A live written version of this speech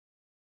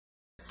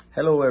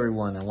Hello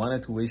everyone, I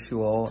wanted to wish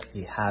you all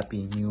a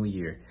happy new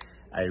year.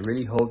 I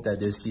really hope that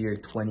this year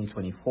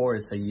 2024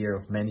 is a year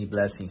of many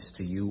blessings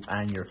to you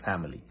and your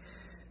family.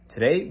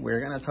 Today we're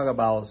going to talk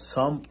about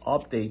some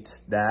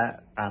updates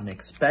that I'm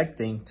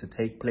expecting to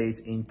take place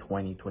in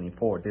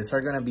 2024. These are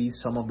going to be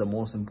some of the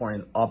most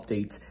important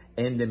updates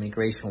in the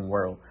immigration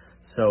world.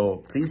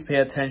 So please pay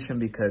attention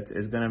because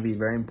it's going to be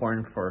very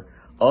important for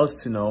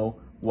us to know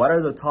what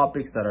are the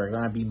topics that are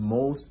going to be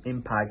most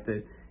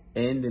impacted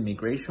in the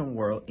immigration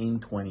world in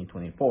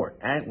 2024.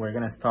 And we're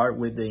going to start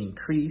with the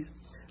increase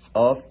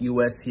of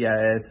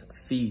USCIS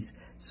fees.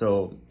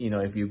 So,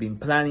 if you've been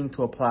planning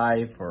to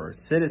apply for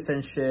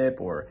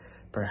citizenship or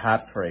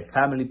perhaps for a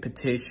family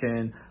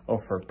petition or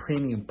for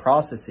premium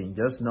processing,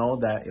 just know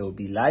that it will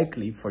be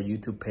likely for you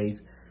to pay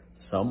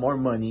some more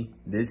money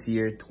this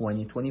year,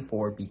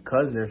 2024,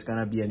 because there's going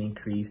to be an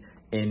increase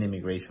in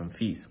immigration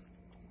fees.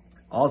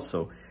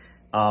 Also,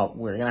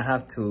 we're going to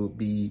have to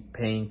be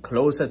paying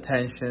close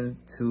attention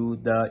to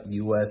the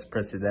U.S.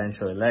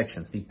 presidential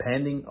elections.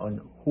 Depending on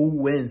who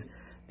wins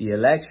the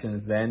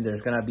elections, then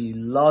there's going to be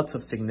lots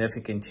of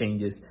significant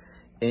changes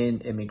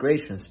in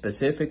immigration,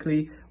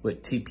 specifically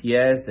with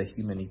TPS, the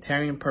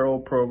humanitarian parole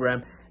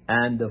program,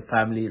 and the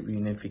family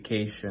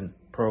reunification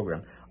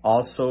program.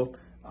 Also,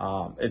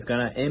 it's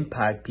going to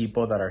impact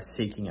people that are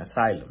seeking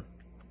asylum.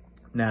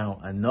 Now,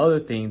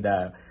 another thing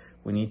that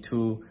we need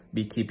to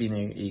be keeping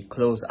a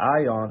close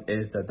eye on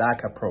is the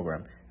DACA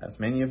program. As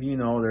many of you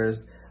know,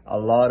 there's a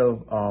lot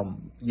of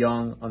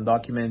young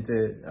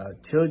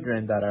undocumented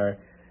children that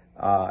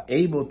are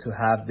able to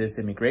have this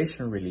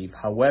immigration relief.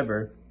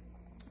 However,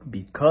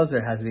 because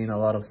there has been a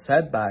lot of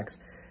setbacks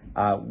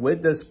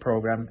with this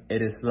program,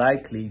 it is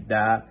likely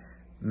that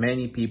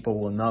many people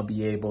will not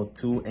be able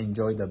to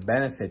enjoy the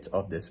benefits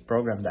of this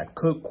program that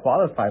could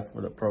qualify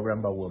for the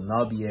program, but will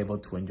not be able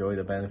to enjoy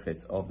the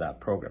benefits of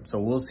that program. So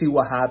we'll see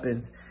what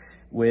happens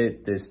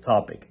with this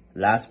topic.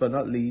 Last but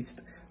not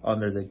least,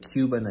 under the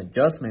Cuban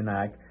Adjustment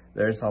Act,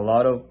 there's a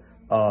lot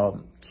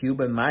of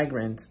Cuban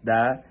migrants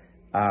that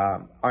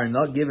are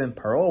not given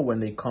parole when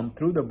they come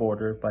through the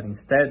border, but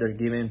instead they're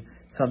given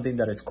something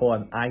that is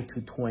called an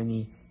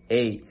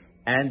I-220A.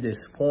 And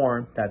this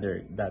form that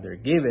they're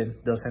given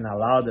doesn't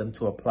allow them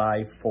to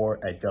apply for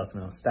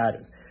adjustment of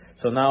status.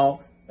 So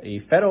now a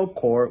federal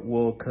court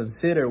will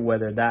consider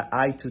whether that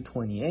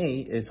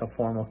I-220A is a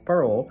form of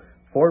parole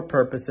for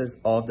purposes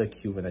of the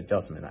Cuban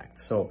Adjustment Act.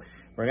 So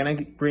we're going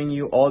to bring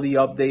you all the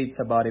updates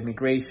about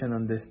immigration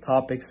on this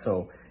topic.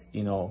 So,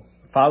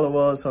 follow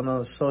us on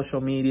our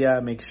social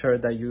media. Make sure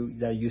that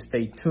you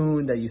stay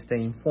tuned, that you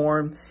stay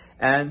informed.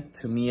 And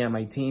to me and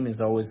my team,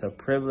 it's always a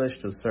privilege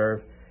to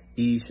serve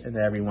each and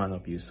every one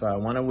of you. So I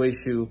want to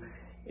wish you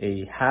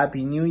a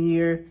happy new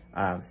year.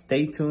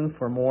 Stay tuned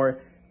for more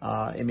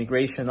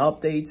immigration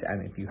updates.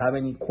 And if you have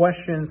any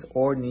questions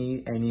or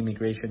need any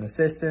immigration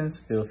assistance,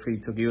 feel free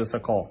to give us a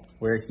call.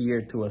 We're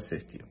here to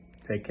assist you.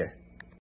 Take care.